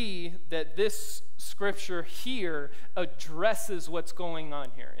see that this scripture here addresses what's going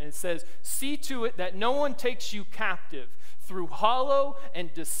on here. And it says, see to it that no one takes you captive through hollow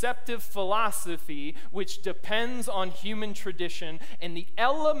and deceptive philosophy, which depends on human tradition and the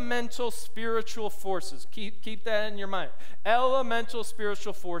elemental spiritual forces. Keep that in your mind. Elemental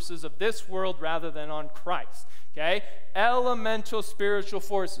spiritual forces of this world rather than on Christ. Okay? Elemental spiritual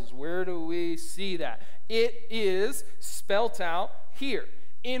forces. Where do we see that? It is spelt out here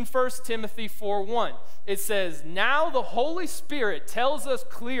in 1 Timothy 4:1. It says, now the Holy Spirit tells us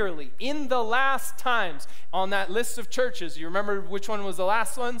clearly in the last times, on that list of churches, you remember which one was the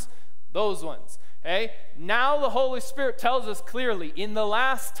last ones? Those ones. Okay? Now the Holy Spirit tells us clearly in the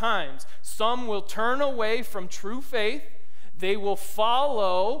last times, some will turn away from true faith. They will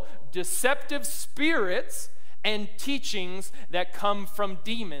follow deceptive spirits and teachings that come from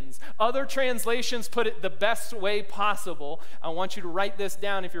demons. Other translations put it the best way possible. I want you to write this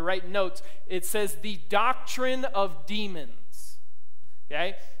down if you're writing notes. It says the doctrine of demons.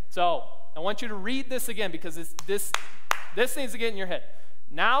 Okay? So I want you to read this again, because this needs to get in your head.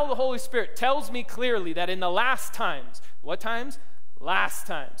 Now the Holy Spirit tells me clearly that in the last times, what times? Last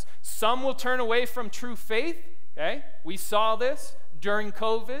times. Some will turn away from true faith. Okay? We saw this. during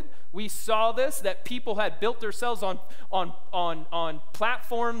COVID. We saw this, that people had built themselves on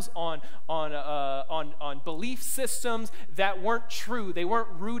platforms, on belief systems that weren't true. They weren't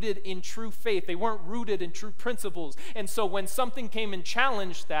rooted in true faith. They weren't rooted in true principles. And so when something came and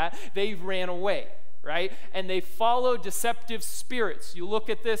challenged that, they ran away. Right? And they follow deceptive spirits. You look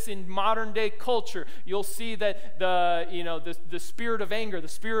at this in modern day culture, you'll see that the spirit of anger, the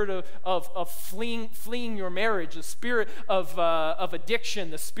spirit of fleeing your marriage, the spirit of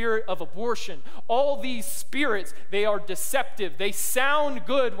addiction, the spirit of abortion, all these spirits, they are deceptive. They sound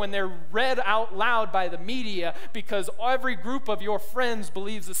good when they're read out loud by the media because every group of your friends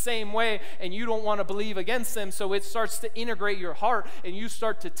believes the same way and you don't want to believe against them, so it starts to integrate your heart and you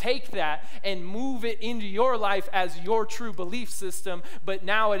start to take that and move it into your life as your true belief system, but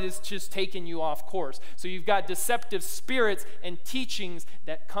now it is just taking you off course. So you've got deceptive spirits and teachings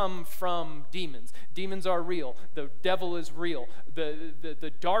that come from demons. Demons are real. The devil is real.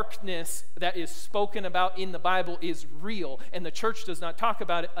 The darkness that is spoken about in the Bible is real, and the church does not talk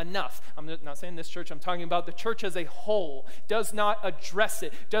about it enough. I'm not saying this church, I'm talking about the church as a whole does not address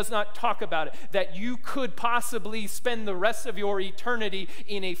it, does not talk about it, that you could possibly spend the rest of your eternity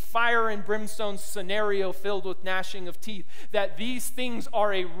in a fire and brimstone scenario filled with gnashing of teeth, that these things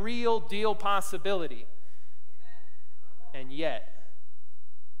are a real deal possibility. And yet,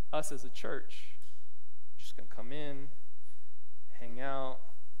 us as a church, just going to come in, hang out,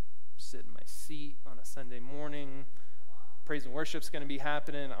 sit in my seat on a Sunday morning, praise and worship's going to be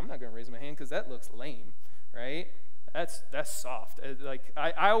happening. I'm not going to raise my hand because that looks lame, right? That's soft. Like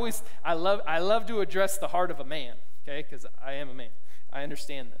I love to address the heart of a man, okay? Because I am a man. I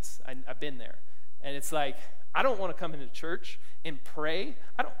understand this. I've been there. And it's like, I don't want to come into church and pray.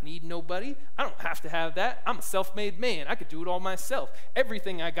 I don't need nobody. I don't have to have that. I'm a self-made man. I could do it all myself.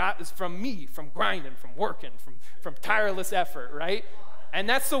 Everything I got is from me, from grinding, from working, from tireless effort, right? And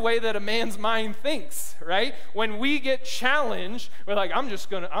that's the way that a man's mind thinks, right? When we get challenged, we're like, I'm just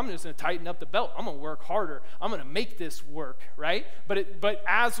gonna tighten up the belt. I'm gonna work harder. I'm gonna make this work, right? But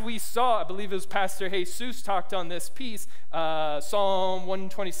as we saw, I believe it was Pastor Jesus talked on this piece, Psalm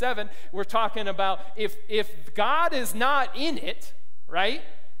 127. We're talking about if God is not in it, right?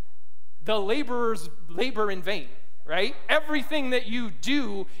 The laborers labor in vain. Right? Everything that you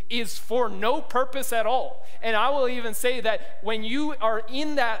do is for no purpose at all. And I will even say that when you are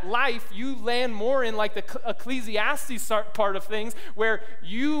in that life, you land more in like the Ecclesiastes part of things, where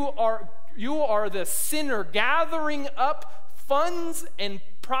you are the sinner gathering up funds and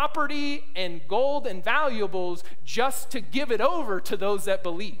property and gold and valuables just to give it over to those that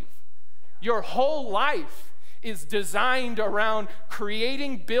believe. Your whole life is designed around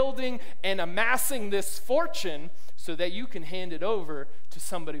creating, building, and amassing this fortune so that you can hand it over to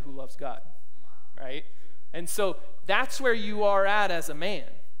somebody who loves God, right? And so that's where you are at as a man,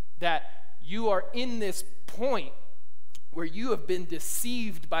 that you are in this point where you have been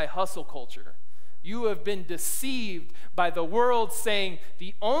deceived by hustle culture. You have been deceived by the world saying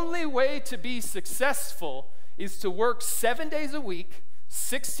the only way to be successful is to work 7 days a week,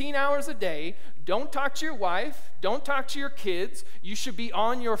 16 hours a day. Don't talk to your wife. Don't talk to your kids. You should be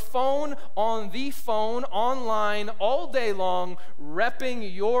on your phone, on the phone, online all day long,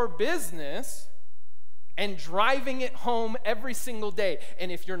 repping your business and driving it home every single day.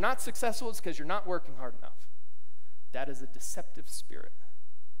 And if you're not successful, it's because you're not working hard enough. That is a deceptive spirit.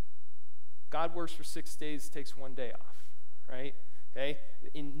 God works for 6 days, takes 1 day off, right? Okay?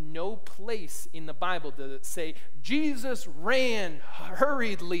 In no place in the Bible does it say Jesus ran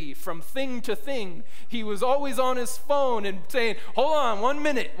hurriedly from thing to thing. He was always on his phone and saying, hold on, 1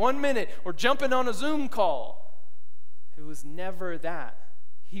 minute, or jumping on a Zoom call. It was never that.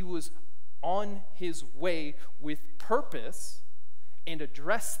 He was on his way with purpose and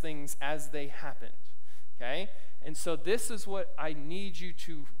addressed things as they happened. Okay? And so this is what I need you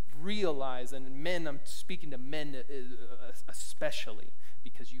to realize, and men, I'm speaking to men especially,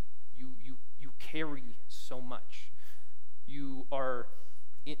 because you carry so much. You are,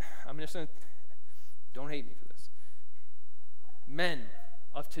 I'm just going to, don't hate me for this. Men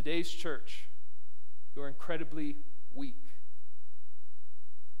of today's church, you are incredibly weak.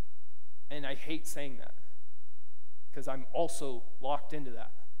 And I hate saying that, because I'm also locked into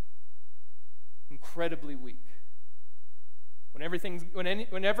that. Incredibly weak.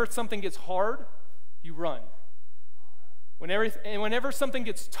 Whenever something gets hard, you run. Whenever something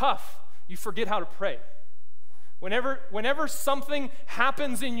gets tough, you forget how to pray. Whenever something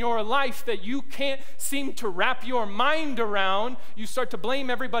happens in your life that you can't seem to wrap your mind around, you start to blame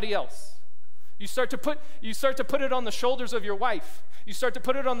everybody else. You start to put it on the shoulders of your wife. You start to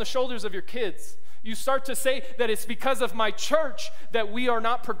put it on the shoulders of your kids. You start to say that it's because of my church that we are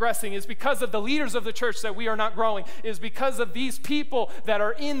not progressing. It's because of the leaders of the church that we are not growing. It's because of these people that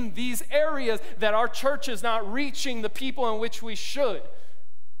are in these areas that our church is not reaching the people in which we should.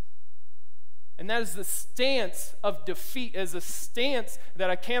 And that is the stance of defeat, is a stance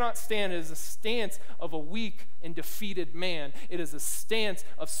that I cannot stand. It is a stance of a weak and defeated man. It is a stance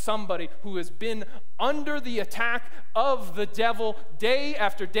of somebody who has been under the attack of the devil day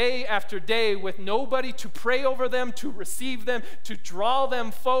after day after day, with nobody to pray over them, to receive them, to draw them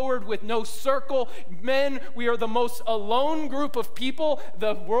forward, with no circle. Men, we are the most alone group of people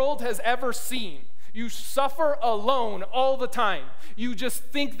the world has ever seen. You suffer alone all the time. You just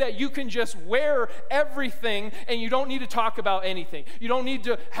think that you can just wear everything and you don't need to talk about anything. You don't need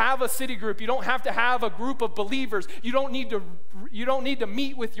to have a city group. You don't have to have a group of believers. You don't need to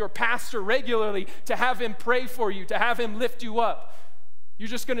meet with your pastor regularly to have him pray for you, to have him lift you up. You're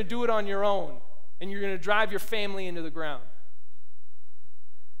just going to do it on your own, and you're going to drive your family into the ground.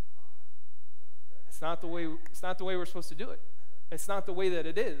 It's not the way we're supposed to do it. It's not the way that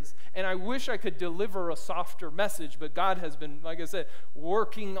it is. And I wish I could deliver a softer message, but God has been, like I said,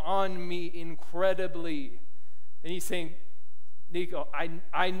 working on me incredibly. And he's saying, Nico,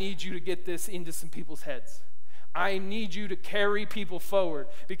 I need you to get this into some people's heads. I need you to carry people forward,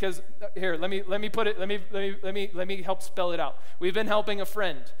 because here, let me help spell it out. We've been helping a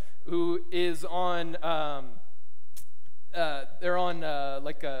friend who is on they're on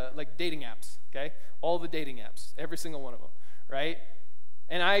like dating apps, okay? All the dating apps, every single one of them. Right?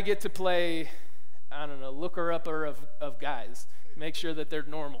 And I get to play, I don't know, looker-upper of guys. Make sure that they're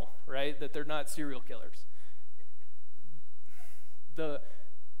normal, right? That they're not serial killers. The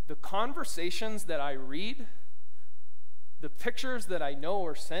conversations that I read, the pictures that I know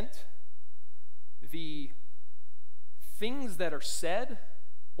are sent, the things that are said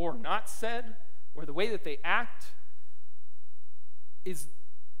or not said, or the way that they act, is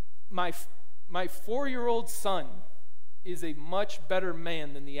my 4-year-old son is a much better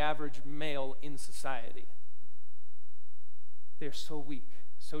man than the average male in society. They're so weak,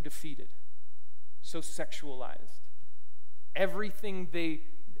 so defeated, so sexualized. Everything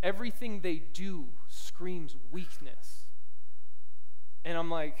they do screams weakness. And I'm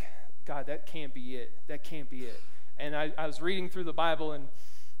like, God, that can't be it. That can't be it. And I was reading through the Bible,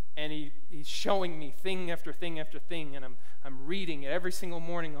 and he's showing me thing after thing after thing, and I'm reading it every single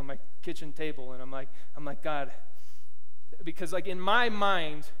morning on my kitchen table, and I'm like, God, because like in my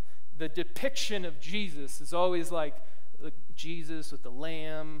mind, the depiction of Jesus is always like Jesus with the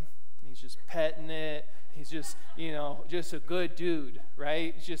lamb. He's just petting it. He's just, just a good dude,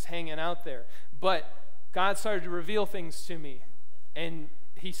 right? He's just hanging out there. But God started to reveal things to me, and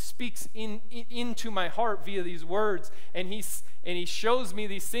he speaks into my heart via these words, and he shows me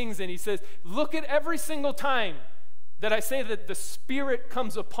these things, and he says, look at every single time that I say that the Spirit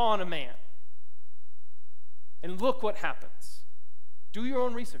comes upon a man. And look what happens. Do your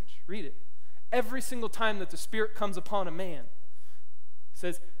own research. Read it. Every single time that the Spirit comes upon a man, it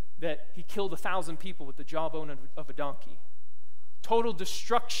says that he killed 1,000 people with the jawbone of a donkey. Total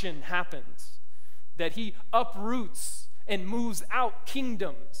destruction happens. That he uproots and moves out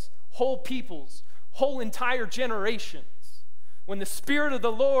kingdoms, whole peoples, whole entire generations. When the Spirit of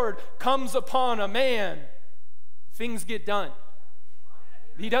the Lord comes upon a man, things get done.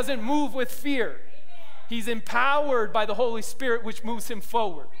 He doesn't move with fear. He's empowered by the Holy Spirit, which moves him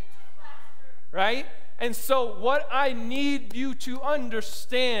forward, right? And so what I need you to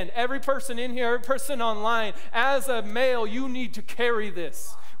understand, every person in here, every person online, as a male, you need to carry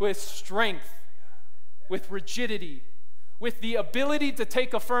this with strength, with rigidity, with the ability to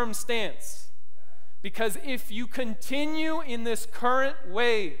take a firm stance. Because if you continue in this current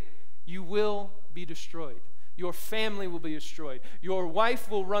way, you will be destroyed. Your family will be destroyed. Your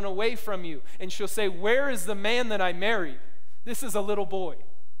wife will run away from you, and she'll say, where is the man that I married? This is a little boy.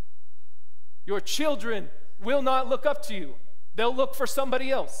 Your children will not look up to you. They'll look for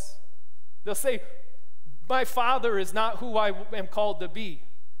somebody else. They'll say, my father is not who I am called to be.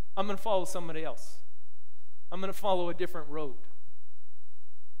 I'm going to follow somebody else. I'm going to follow a different road.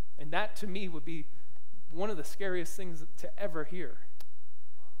 And that, to me, would be one of the scariest things to ever hear.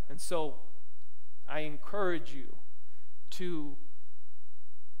 And so I encourage you to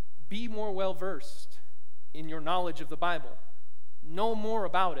be more well-versed in your knowledge of the Bible. Know more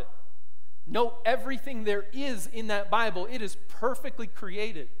about it. Know everything there is in that Bible. It is perfectly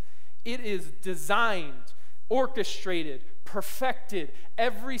created. It is designed, orchestrated, perfected.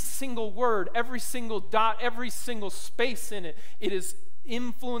 Every single word, every single dot, every single space in it, it is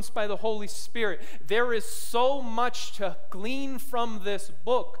influenced by the Holy Spirit. There is so much to glean from this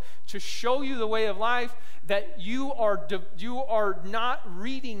book to show you the way of life that you are not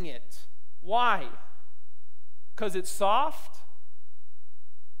reading it. Why? Because it's soft?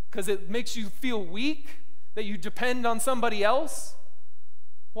 Because it makes you feel weak? That you depend on somebody else?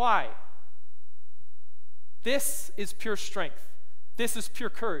 Why? This is pure strength. This is pure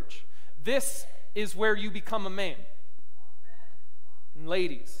courage. This is where you become a man. And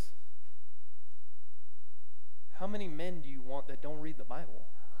ladies, how many men do you want that don't read the Bible?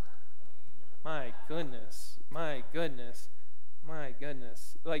 My goodness, my goodness, my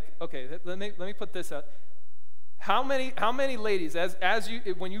goodness. Like, okay, let me put this out. How many ladies, as you,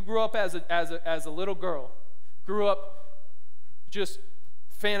 when you grew up as a little girl, grew up just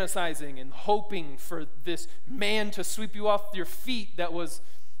fantasizing and hoping for this man to sweep you off your feet that was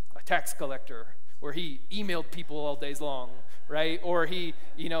a tax collector, or he emailed people all days long, right? Or he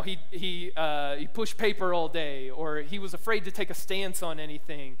pushed paper all day, or he was afraid to take a stance on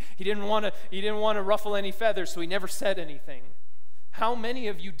anything. He didn't want to ruffle any feathers, so he never said anything. How many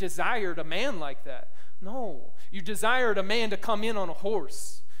of you desired a man like that? No, you desired a man to come in on a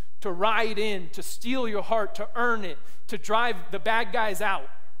horse, to ride in, to steal your heart, to earn it, to drive the bad guys out.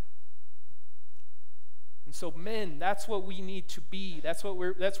 And so men, that's what we need to be. That's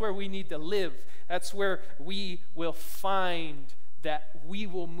where we need to live. That's where we will find that we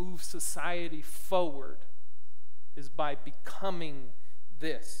will move society forward, is by becoming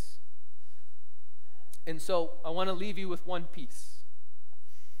this. And so I want to leave you with one piece.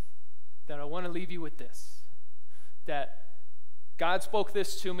 That I want to leave you with this. That God spoke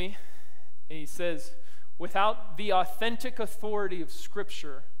this to me, and he says, without the authentic authority of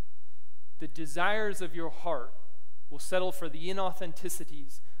Scripture, the desires of your heart will settle for the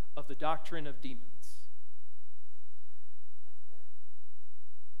inauthenticities of the doctrine of demons.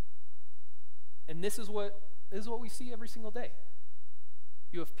 And this is what we see every single day.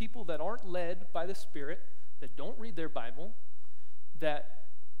 You have people that aren't led by the Spirit, that don't read their Bible, that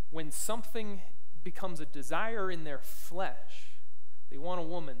when something becomes a desire in their flesh, they want a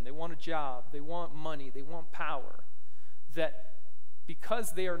woman, they want a job, they want money, they want power, that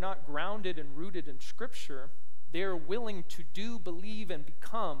because they are not grounded and rooted in Scripture, they are willing to do, believe, and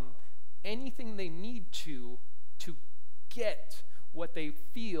become anything they need to get what they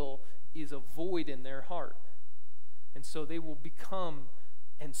feel is a void in their heart. And so they will become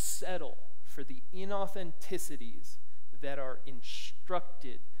and settle for the inauthenticities that are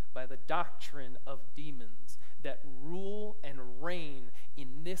instructed by the doctrine of demons that rule and reign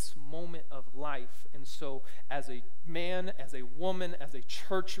in this moment of life. And so as a man, as a woman, as a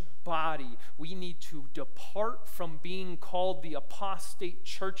church body, we need to depart from being called the apostate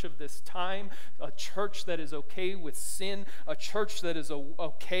church of this time, a church that is okay with sin, a church that is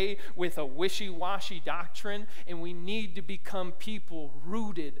okay with a wishy-washy doctrine, and we need to become people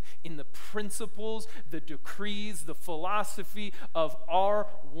rooted in the principles, the decrees, the philosophy of our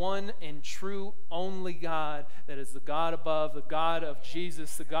one and true only God, that is the God above, the God of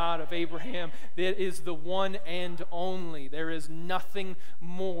Jesus, the God of Abraham, that is the one and only. There is nothing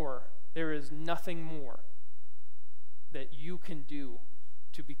more. There is nothing more that you can do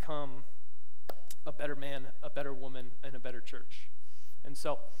to become a better man, a better woman, and a better church. And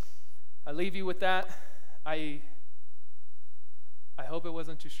so I leave you with that. I hope it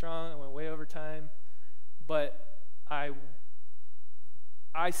wasn't too strong. I went way over time. But I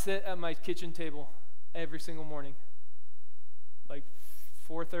sit at my kitchen table every single morning, like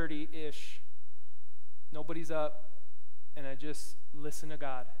 4:30-ish. Nobody's up, and I just listen to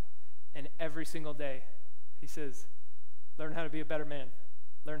God. And every single day, he says, learn how to be a better man.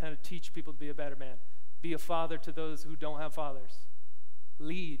 Learn how to teach people to be a better man. Be a father to those who don't have fathers.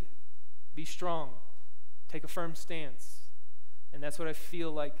 Lead. Be strong. Take a firm stance. And that's what I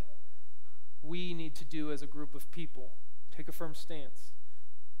feel like we need to do as a group of people. Take a firm stance.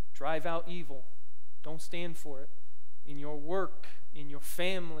 Drive out evil. Don't stand for it. In your work, in your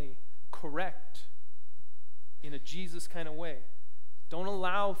family, correct in a Jesus kind of way. Don't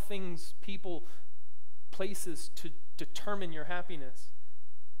allow things, people, places to determine your happiness.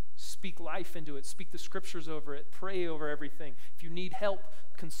 Speak life into it. Speak the Scriptures over it. Pray over everything. If you need help,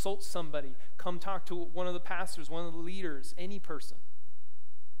 consult somebody. Come talk to one of the pastors, one of the leaders, any person.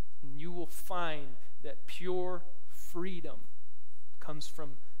 And you will find that pure freedom comes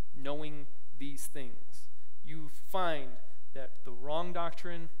from knowing these things. You find that the wrong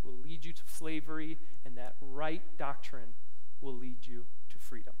doctrine will lead you to slavery, and that right doctrine will lead you to